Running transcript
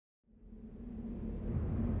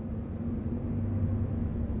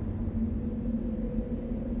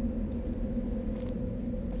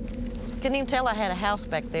Couldn't even tell I had a house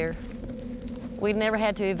back there. We'd never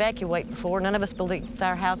had to evacuate before. None of us believed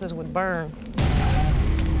our houses would burn.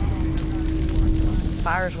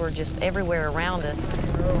 Fires were just everywhere around us.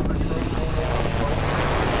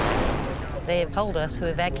 They have told us to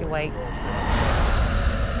evacuate.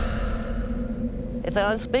 It's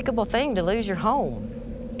an unspeakable thing to lose your home.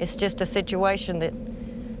 It's just a situation that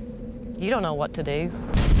you don't know what to do.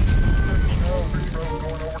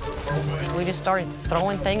 We just started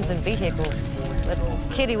throwing things in vehicles. But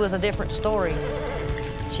Kitty was a different story.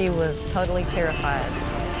 She was totally terrified,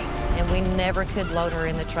 and we never could load her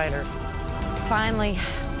in the trailer. Finally,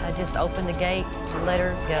 I just opened the gate and let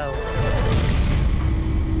her go.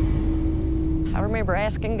 I remember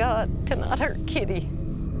asking God to not hurt Kitty.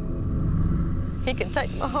 He could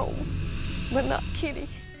take me home, but not Kitty.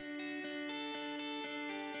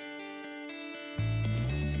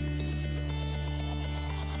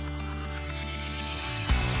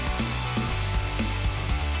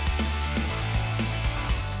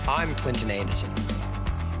 I'm Clinton Anderson,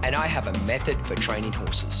 and I have a method for training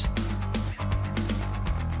horses.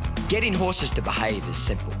 Getting horses to behave is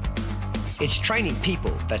simple. It's training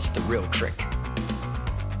people that's the real trick.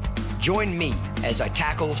 Join me as I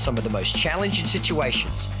tackle some of the most challenging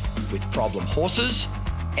situations with problem horses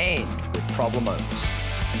and with problem owners.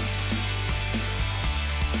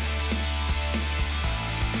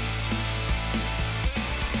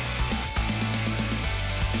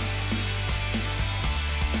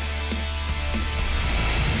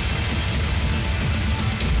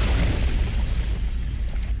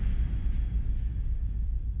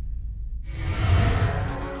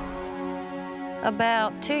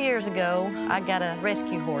 About 2 years ago, I got a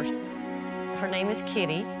rescue horse. Her name is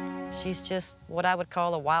Kitty. She's just what I would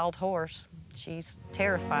call a wild horse. She's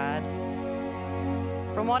terrified.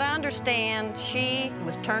 From what I understand, she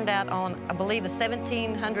was turned out on, I believe, a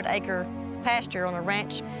 1,700-acre pasture on a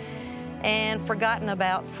ranch and forgotten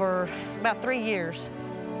about for about 3 years.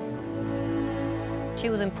 She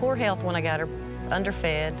was in poor health when I got her,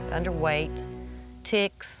 underfed, underweight,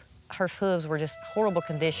 ticks. Her hooves were just horrible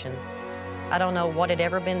condition. I don't know what had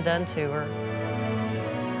ever been done to her.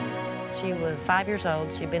 She was 5 years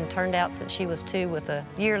old. She'd been turned out since she was 2 with a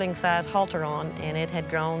yearling-size halter on, and it had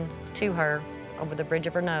grown to her over the bridge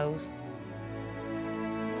of her nose.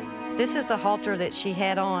 This is the halter that she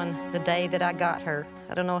had on the day that I got her.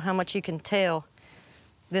 I don't know how much you can tell.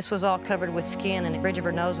 This was all covered with skin, and the bridge of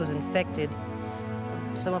her nose was infected.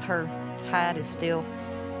 Some of her hide is still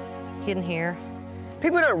hidden here.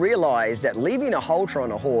 People don't realize that leaving a halter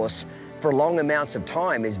on a horse for long amounts of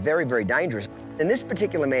time is very, very dangerous. In this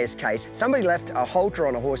particular mare's case, somebody left a halter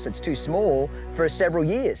on a horse that's too small for several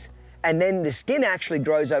years. And then the skin actually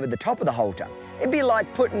grows over the top of the halter. It'd be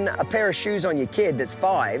like putting a pair of shoes on your kid that's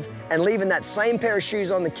 5 and leaving that same pair of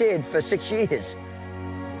shoes on the kid for 6 years.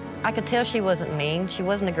 I could tell she wasn't mean, she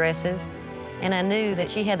wasn't aggressive, and I knew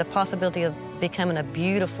that she had the possibility of becoming a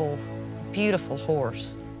beautiful, beautiful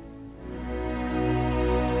horse.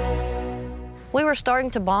 We were starting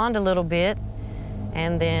to bond a little bit,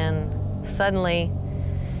 and then suddenly,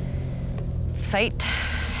 fate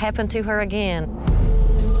happened to her again.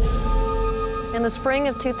 In the spring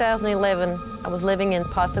of 2011, I was living in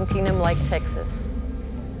Possum Kingdom Lake, Texas.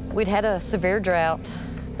 We'd had a severe drought.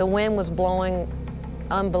 The wind was blowing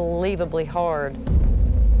unbelievably hard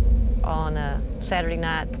on a Saturday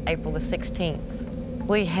night, April the 16th.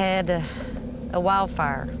 We had a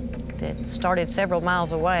wildfire that started several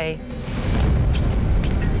miles away.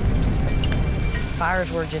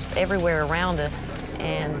 Fires were just everywhere around us,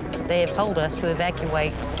 and they had told us to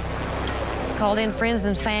evacuate. Called in friends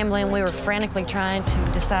and family, and we were frantically trying to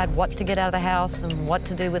decide what to get out of the house and what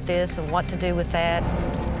to do with this and what to do with that.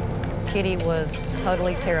 Kitty was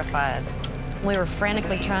totally terrified. We were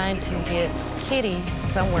frantically trying to get Kitty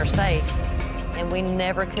somewhere safe, and we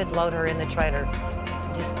never could load her in the trailer.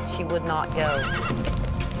 She would not go.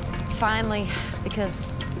 Finally,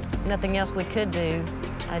 because nothing else we could do,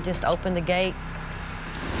 I just opened the gate,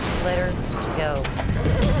 let her go.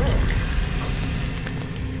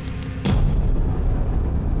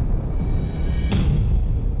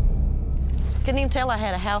 Couldn't even tell I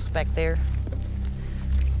had a house back there.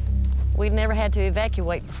 We'd never had to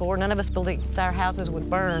evacuate before. None of us believed our houses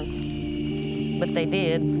would burn, but they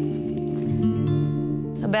did.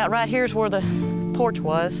 About right here's where the porch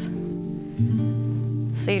was,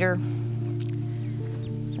 cedar.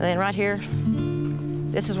 And then right here,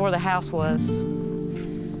 this is where the house was.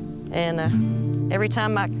 And every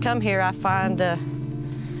time I come here, I find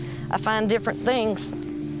different things.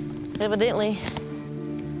 Evidently,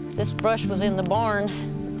 this brush was in the barn.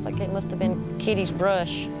 Looks like it must have been Kitty's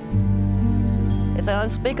brush. It's an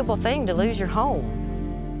unspeakable thing to lose your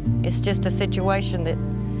home. It's just a situation that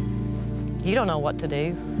you don't know what to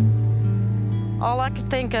do. All I could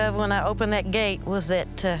think of when I opened that gate was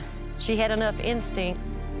that she had enough instinct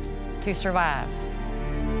to survive.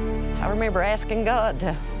 I remember asking God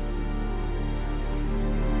to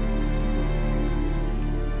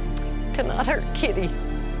not hurt Kitty.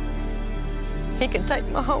 He could take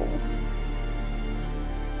me home,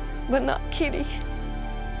 but not Kitty.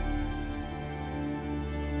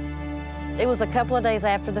 It was a couple of days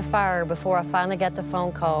after the fire before I finally got the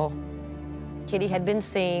phone call. Kitty had been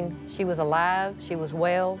seen. She was alive, she was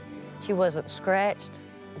well, she wasn't scratched,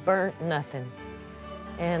 burnt, nothing.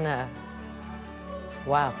 And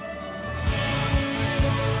wow.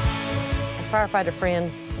 A firefighter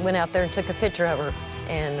friend went out there and took a picture of her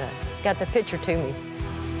and got the picture to me.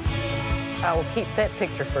 I will keep that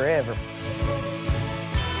picture forever.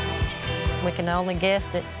 We can only guess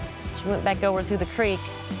that she went back over to the creek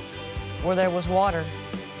where there was water.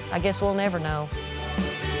 I guess we'll never know.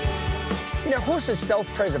 You know, horses'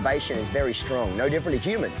 self-preservation is very strong, no different to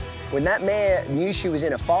humans. When that mare knew she was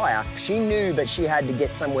in a fire, she knew that she had to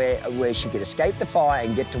get somewhere where she could escape the fire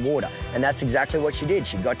and get to water. And that's exactly what she did.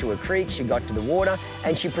 She got to a creek, she got to the water,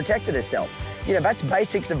 and she protected herself. You know, that's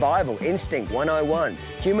basic survival, instinct 101.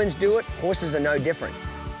 Humans do it, horses are no different.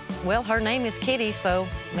 Well, her name is Kitty, so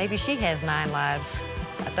maybe she has 9 lives.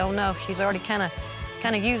 I don't know. She's already kind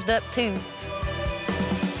of used up 2.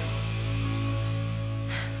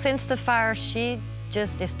 Since the fire, she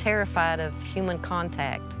just is terrified of human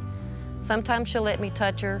contact. Sometimes she'll let me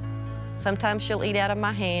touch her. Sometimes she'll eat out of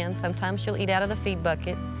my hand. Sometimes she'll eat out of the feed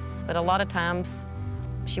bucket. But a lot of times,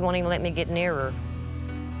 she won't even let me get near her.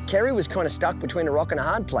 Kerry was kind of stuck between a rock and a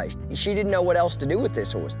hard place. She didn't know what else to do with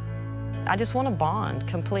this horse. I just want to bond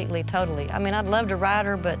completely, totally. I mean, I'd love to ride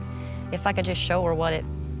her, but if I could just show her what it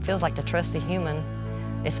feels like to trust a human,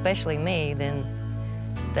 especially me, then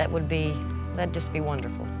that'd just be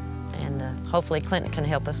wonderful. And hopefully Clinton can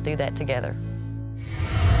help us do that together.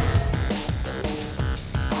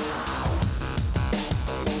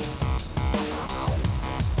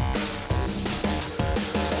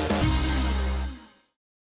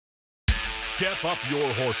 Step up your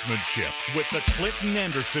horsemanship with the Clinton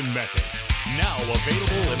Anderson method. Now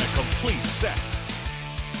available in a complete set.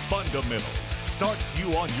 Fundamentals starts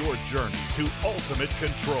you on your journey to ultimate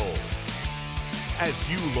control. As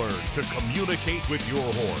you learn to communicate with your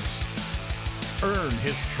horse, earn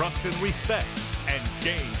his trust and respect, and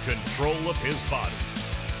gain control of his body.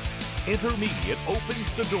 Intermediate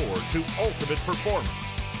opens the door to ultimate performance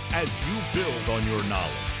as you build on your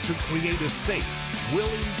knowledge to create a safe,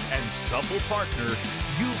 willing, and supple partner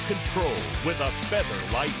you control with a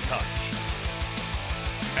feather-light touch.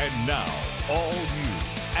 And now, all new,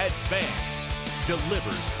 advanced,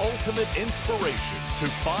 delivers ultimate inspiration to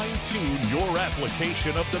fine-tune your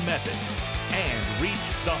application of the method and reach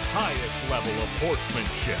the highest level of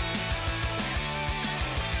horsemanship.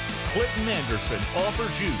 Clinton Anderson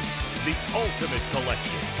offers you the ultimate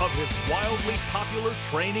collection of his wildly popular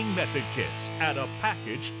training method kits at a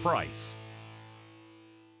packaged price.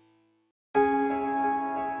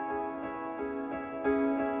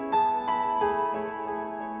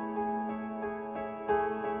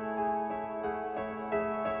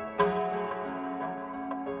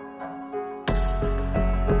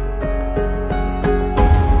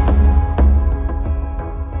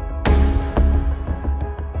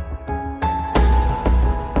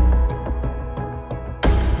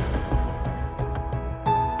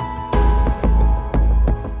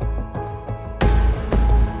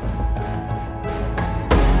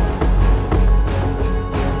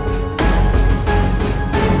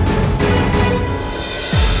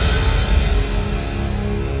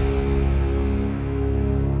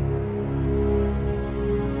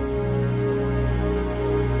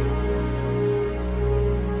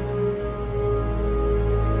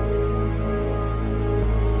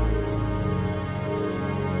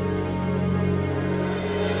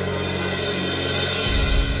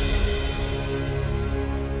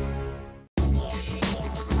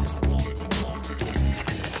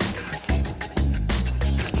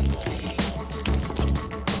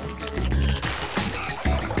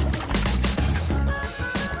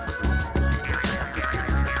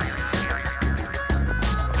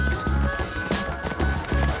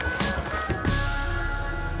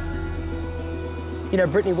 You know,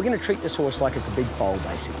 Brittany, we're going to treat this horse like it's a big foal,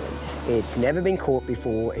 basically. It's never been caught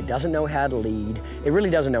before, it doesn't know how to lead, it really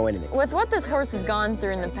doesn't know anything. With what this horse has gone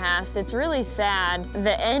through in the past, it's really sad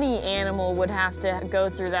that any animal would have to go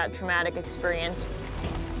through that traumatic experience.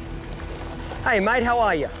 Hey, mate, how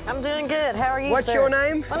are you? I'm doing good. How are you, What's sir? your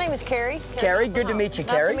name? My name is Carrie. Carrie, good to meet you,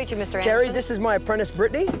 Carrie. Nice to meet you, Mr. Carrie, Anderson. this is my apprentice,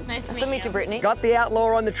 Brittany. Nice Nice to meet you, Brittany. Got the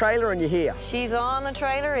Outlaw on the trailer and you're here. She's on the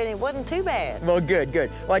trailer and it wasn't too bad. Well, good,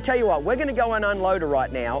 good. Well, I tell you what, we're going to go and unload her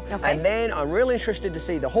right now, Okay. and then I'm real interested to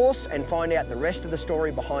see the horse and find out the rest of the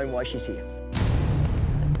story behind why she's here.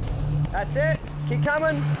 That's it. Keep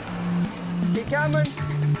coming. Keep coming.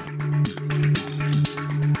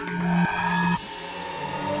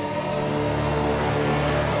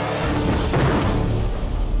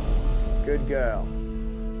 Good girl.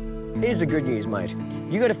 Here's the good news, mate.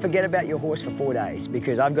 You got to forget about your horse for 4 days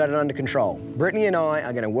because I've got it under control. Brittany and I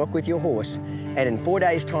are going to work with your horse, and in 4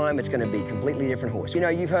 days' time, it's going to be a completely different horse. You know,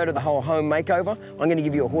 you've heard of the whole home makeover. I'm going to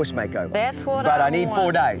give you a horse makeover. That's what But I I need want.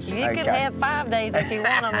 4 days. You could have 5 days if you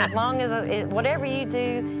want them, as long as whatever you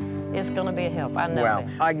do is going to be a help. I know Well,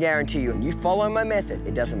 that. I guarantee you, and you follow my method,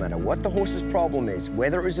 it doesn't matter what the horse's problem is,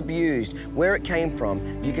 whether it was abused, where it came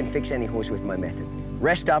from, you can fix any horse with my method.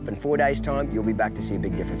 Rest up, in 4 days' time, you'll be back to see a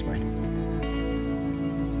big difference, mate.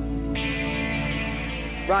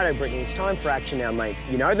 Righto, Brittany, it's time for action now, mate.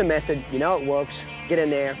 You know the method, you know it works. Get in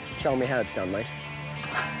there, show me how it's done, mate.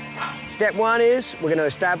 Step one is, we're gonna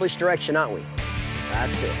establish direction, aren't we?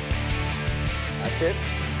 That's it. That's it.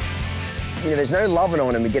 You know, there's no loving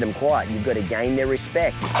on them to get them quiet. You've got to gain their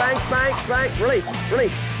respect. Spank, spank, spank, release,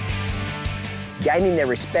 release. Gaining their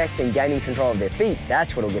respect and gaining control of their feet,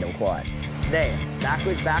 that's what'll get them quiet. There,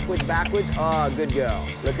 backwards, backwards, backwards. Oh, good girl.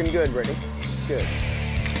 Looking good, Brittany. Good.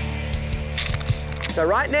 So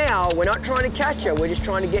right now, we're not trying to catch her, we're just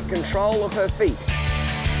trying to get control of her feet.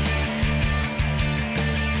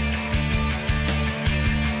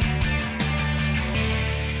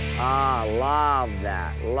 Ah, love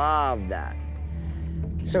that, love that.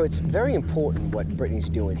 So it's very important what Brittany's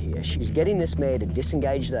doing here. She's getting this mare to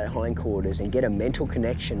disengage that hindquarters and get a mental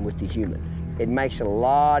connection with the human. It makes it a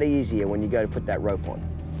lot easier when you go to put that rope on.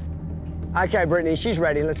 Okay, Brittany, she's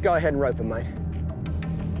ready. Let's go ahead and rope her, mate.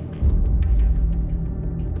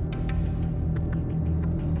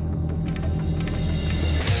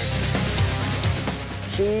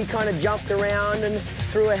 She kind of jumped around and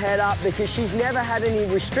threw her head up because she's never had any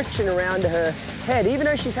restriction around her head. Even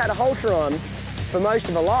though she's had a halter on for most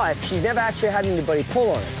of her life, she's never actually had anybody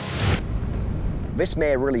pull on it. This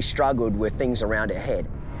mare really struggled with things around her head.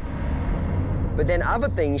 But then other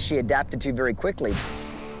things she adapted to very quickly.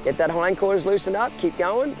 Get that hindquarters loosened up, keep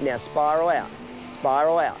going, now spiral out,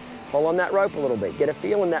 spiral out. Pull on that rope a little bit, get a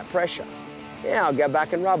feel in that pressure. Now go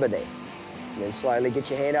back and rub her there. And then slowly get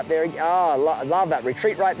your hand up there. Oh, love that.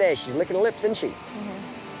 Retreat right there. She's licking her lips, isn't she?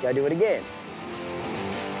 Go do it again.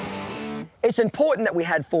 It's important that we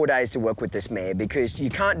had 4 days to work with this mare because you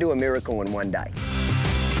can't do a miracle in 1 day.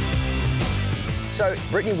 So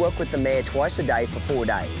Brittany worked with the mare twice a day for 4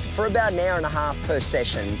 days, for about an hour and a half per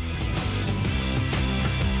session.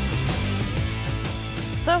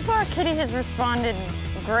 So far, Kitty has responded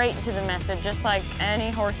great to the method, just like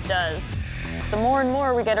any horse does. The more and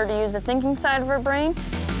more we get her to use the thinking side of her brain,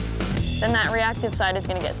 then that reactive side is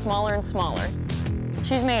going to get smaller and smaller.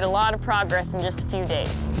 She's made a lot of progress in just a few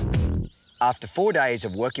days. After 4 days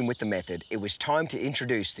of working with the method, it was time to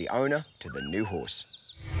introduce the owner to the new horse.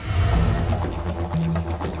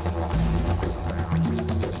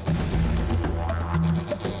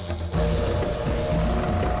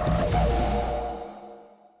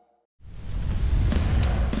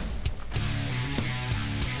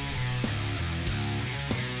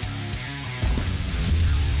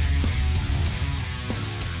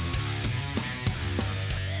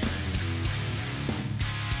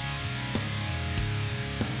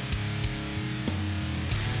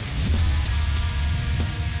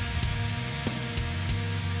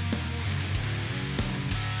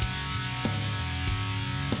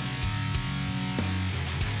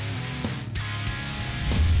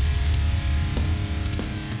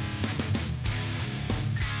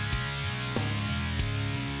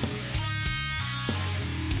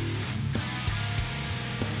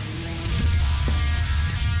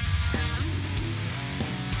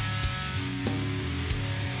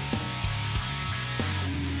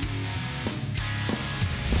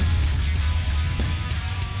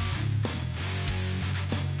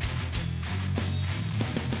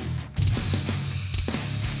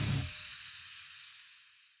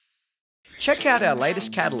 Check out our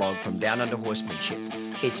latest catalogue from Downunder Horsemanship.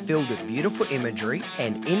 It's filled with beautiful imagery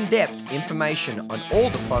and in-depth information on all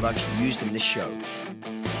the products used in this show.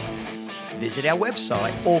 Visit our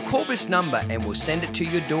website or call this number and we'll send it to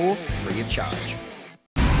your door free of charge.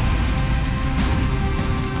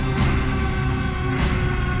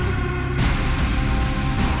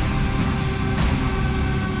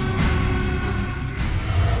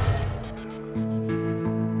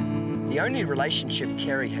 only relationship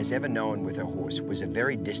Kerry has ever known with her horse was a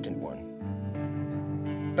very distant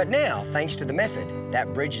one. But now, thanks to the method,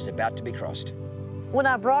 that bridge is about to be crossed. When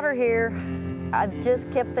I brought her here, I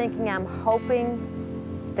just kept thinking, I'm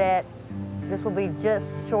hoping that this will be just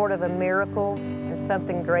short of a miracle and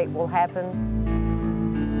something great will happen.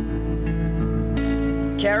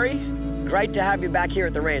 Kerry, great to have you back here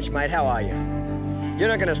at the ranch, mate. How are you? You're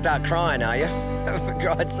not gonna start crying, are you? For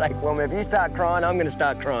God's sake, woman, if you start crying, I'm gonna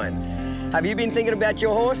start crying. Have you been thinking about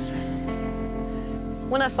your horse?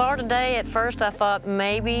 When I saw her today, at first I thought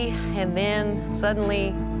maybe, and then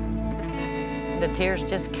suddenly the tears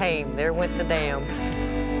just came. There went the dam.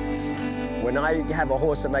 When I have a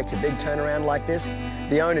horse that makes a big turnaround like this,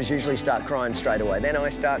 the owners usually start crying straight away. Then I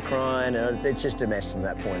start crying, and it's just a mess from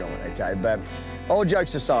that point on, okay? But all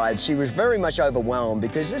jokes aside, she was very much overwhelmed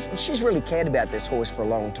because she's really cared about this horse for a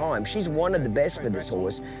long time. She's wanted the best for this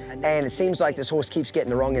horse, and it seems like this horse keeps getting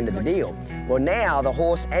the wrong end of the deal. Well, now the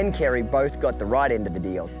horse and Kerry both got the right end of the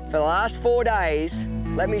deal. For the last 4 days,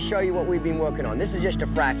 let me show you what we've been working on. This is just a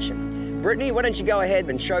fraction. Brittany, why don't you go ahead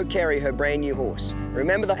and show Kerry her brand new horse?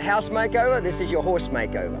 Remember the house makeover? This is your horse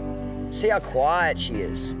makeover. See how quiet she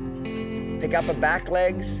is. Pick up her back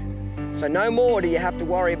legs. So no more do you have to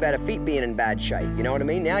worry about her feet being in bad shape, you know what I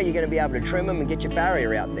mean? Now you're gonna be able to trim them and get your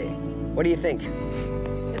farrier out there. What do you think?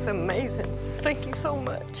 It's amazing. Thank you so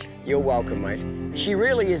much. You're welcome, mate. She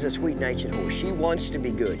really is a sweet-natured horse. She wants to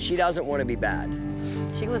be good. She doesn't want to be bad.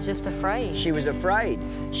 She was just afraid. She was afraid.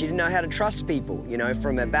 She didn't know how to trust people, you know,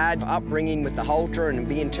 from a bad upbringing with the halter and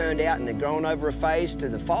being turned out and then growing over a phase to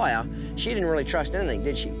the fire. She didn't really trust anything,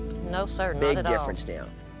 did she? No, sir, not Big at all. difference now.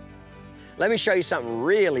 Let me show you something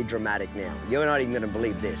really dramatic now. You're not even going to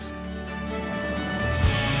believe this.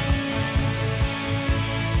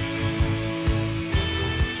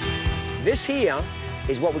 This here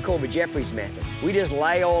is what we call the Jeffries method. We just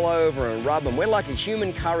lay all over and rub them. We're like a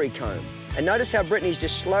human curry comb. And notice how Brittany's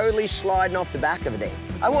just slowly sliding off the back of it there.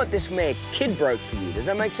 I want this mare kid broke for you. Does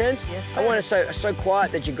that make sense? Yes, sir. I want her so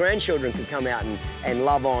quiet that your grandchildren can come out and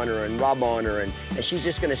love on her and rub on her, and she's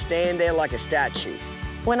just going to stand there like a statue.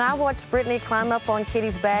 When I watched Brittany climb up on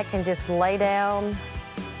Kitty's back and just lay down,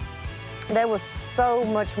 that was so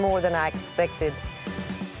much more than I expected.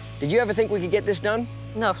 Did you ever think we could get this done?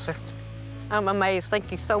 No, sir. I'm amazed.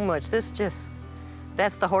 Thank you so much.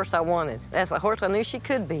 That's the horse I wanted. That's the horse I knew she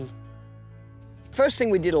could be. First thing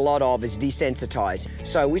we did a lot of is desensitize.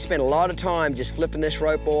 So we spent a lot of time just flipping this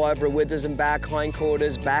rope all over her withers and back,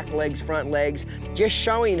 hindquarters, back legs, front legs, just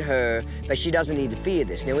showing her that she doesn't need to fear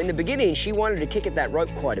this. Now, in the beginning, she wanted to kick at that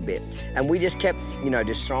rope quite a bit, and we just kept, you know,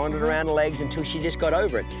 just throwing it around the legs until she just got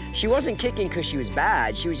over it. She wasn't kicking because she was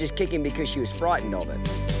bad, she was just kicking because she was frightened of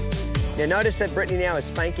it. Now, notice that Brittany now is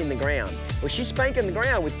spanking the ground. Well, she's spanking the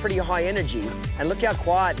ground with pretty high energy, and look how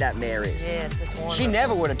quiet that mare is. Yes, it's wonderful. She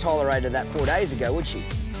never would have tolerated that 4 days ago, would she?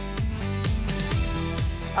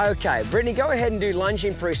 Okay, Brittany, go ahead and do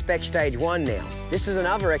lunging for respect stage 1 now. This is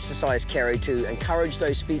another exercise, Kerry, to encourage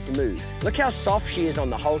those feet to move. Look how soft she is on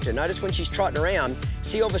the halter. Notice when she's trotting around,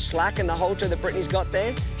 see all the slack in the halter that Brittany's got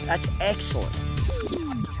there? That's excellent.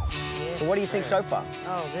 Yes, So what do you think so far?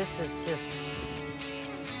 Oh, this is just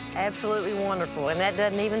absolutely wonderful, and that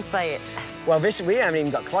doesn't even say it. Well, we haven't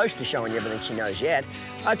even got close to showing you everything she knows yet.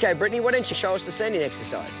 Okay, Brittany, why don't you show us the sending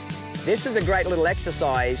exercise? This is a great little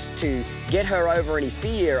exercise to get her over any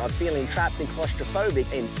fear of feeling trapped and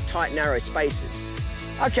claustrophobic in tight, narrow spaces.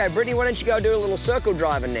 Okay, Brittany, why don't you go do a little circle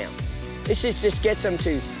driving now? This just gets them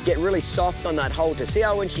to get really soft on that halter. See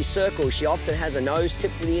how when she circles, she often has a nose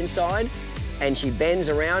tipped to the inside, and she bends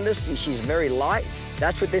around us, and she's very light.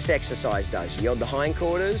 That's what this exercise does. You yield the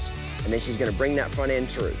hindquarters, and then she's going to bring that front end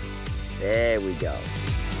through. There we go.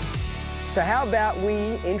 So how about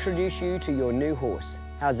we introduce you to your new horse?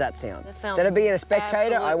 How's that sound? That sounds Instead of being a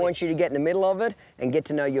spectator, absolutely. I want you to get in the middle of it and get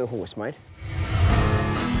to know your horse, mate.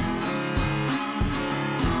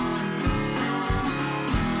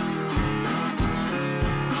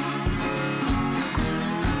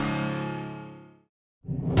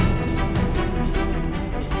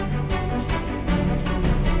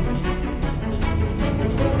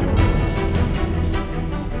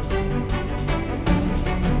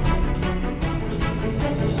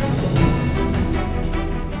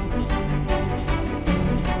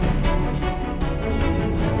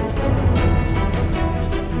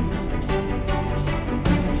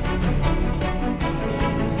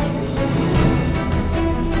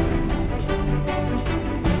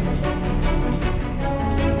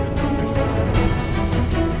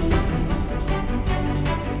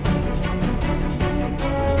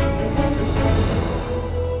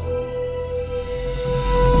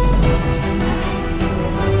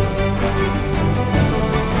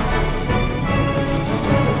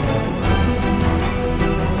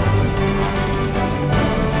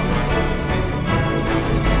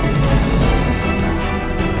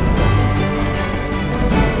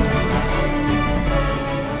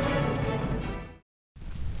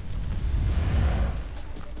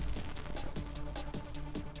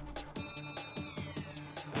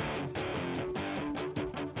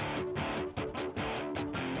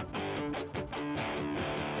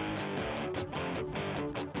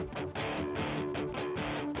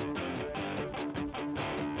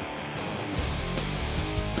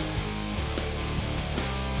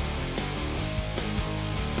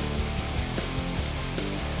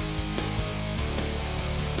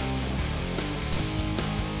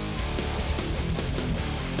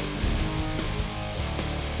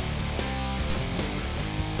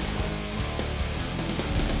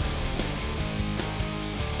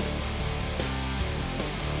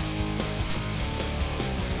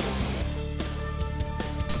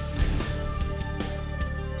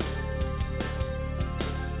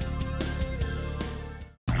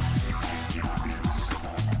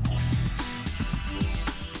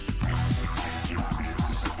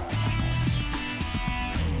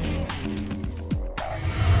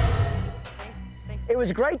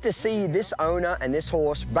 was great to see this owner and this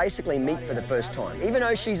horse basically meet for the first time. Even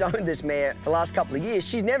though she's owned this mare for the last couple of years,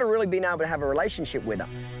 she's never really been able to have a relationship with her.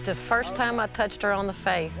 The first time I touched her on the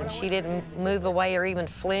face and she didn't move away or even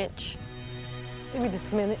flinch. Give me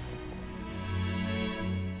just a minute.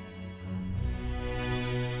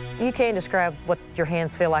 You can't describe what your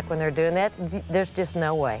hands feel like when they're doing that. There's just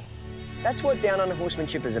no way. That's what Downunder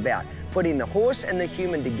Horsemanship is about, putting the horse and the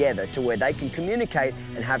human together to where they can communicate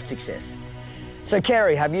and have success. So,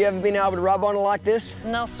 Kerry, have you ever been able to rub on her like this?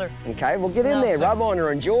 No, sir. Okay, well, get in No, there, sir. rub on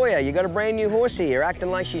her, enjoy her. You got a brand new horse here. You're acting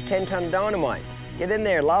like she's 10-ton dynamite. Get in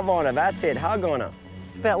there, love on her, that's it, hug on her.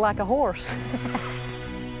 Felt like a horse.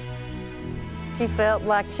 She felt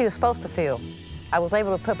like she was supposed to feel. I was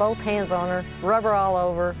able to put both hands on her, rub her all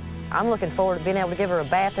over. I'm looking forward to being able to give her a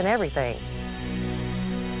bath and everything.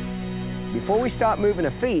 Before we start moving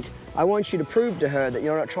her feet, I want you to prove to her that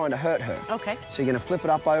you're not trying to hurt her. Okay. So you're gonna flip it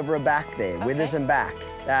up over her back there, withers and back.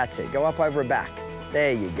 That's it, go up over her back.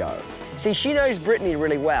 There you go. See, she knows Brittany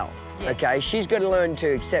really well, Yes. okay? She's gotta learn to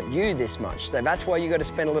accept you this much. So that's why you gotta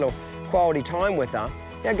spend a little quality time with her.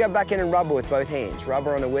 Now go back in and rub her with both hands. Rub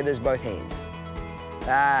her on the withers, both hands.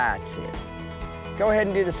 That's it. Go ahead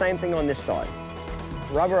and do the same thing on this side.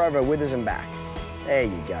 Rub her over her withers and back. There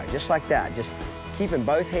you go, just like that. Just keeping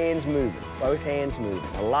both hands moving, both hands moving.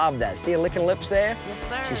 I love that. See her licking lips there? Yes,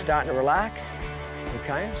 sir. She's starting to relax.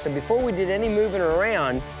 Okay, so before we did any moving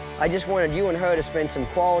around, I just wanted you and her to spend some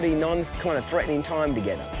quality, non-kind of threatening time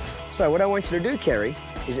together. So what I want you to do, Kerry,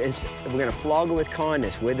 is we're gonna flog her with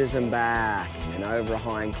kindness, withers and back, and then over a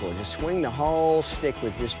hind quarter. Just swing the whole stick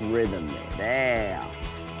with this rhythm there. There,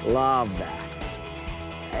 love that.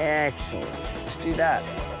 Excellent, just do that.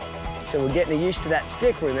 So we're getting her used to that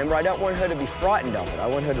stick, remember? I don't want her to be frightened of it. I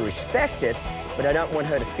want her to respect it, but I don't want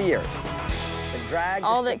her to fear it. But drag the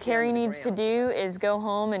All that stick Kerry down to the needs to ground. do is go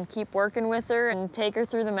home and keep working with her and take her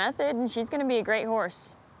through the method, and she's gonna be a great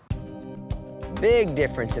horse. Big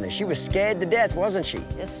difference in her. She was scared to death, wasn't she?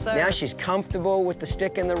 Yes, sir. Now she's comfortable with the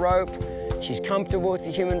stick and the rope. She's comfortable with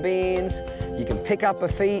the human beings. You can pick up her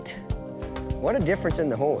feet. What a difference in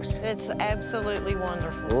the horse. It's absolutely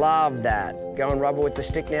wonderful. Love that. Go and rub her with the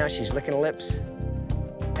stick now. She's licking her lips.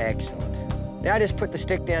 Excellent. Now just put the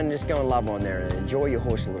stick down and just go and love on there and enjoy your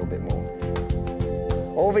horse a little bit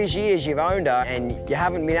more. All these years you've owned her and you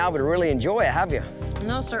haven't been able to really enjoy her, have you?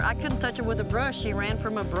 No, sir, I couldn't touch her with a brush. She ran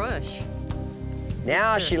from a brush.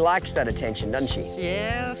 Now she likes that attention, doesn't she?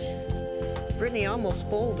 Yes. Brittany almost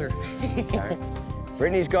spoiled her. Okay.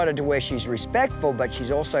 Brittany's got her to where she's respectful, but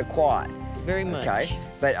she's also quiet. Very much. Okay,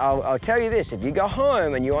 but I'll tell you this, if you go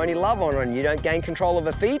home and you only love on her and you don't gain control of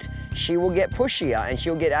her feet, she will get pushier and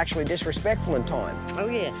she'll get actually disrespectful in time. Oh,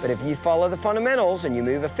 yes. But if you follow the fundamentals and you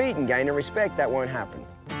move her feet and gain her respect, that won't happen.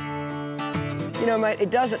 You know, mate, it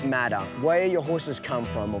doesn't matter where your horses come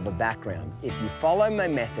from or the background. If you follow my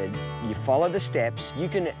method, you follow the steps, you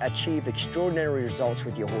can achieve extraordinary results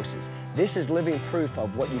with your horses. This is living proof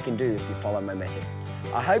of what you can do if you follow my method.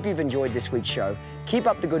 I hope you've enjoyed this week's show. Keep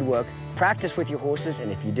up the good work, practice with your horses,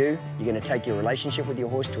 and if you do, you're going to take your relationship with your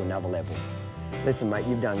horse to another level. Listen, mate,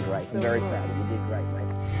 you've done great. I'm very proud of you. You did great,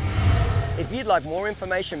 mate. If you'd like more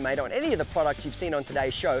information, mate, on any of the products you've seen on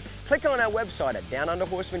today's show, click on our website at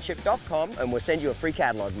downunderhorsemanship.com and we'll send you a free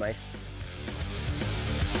catalogue, mate.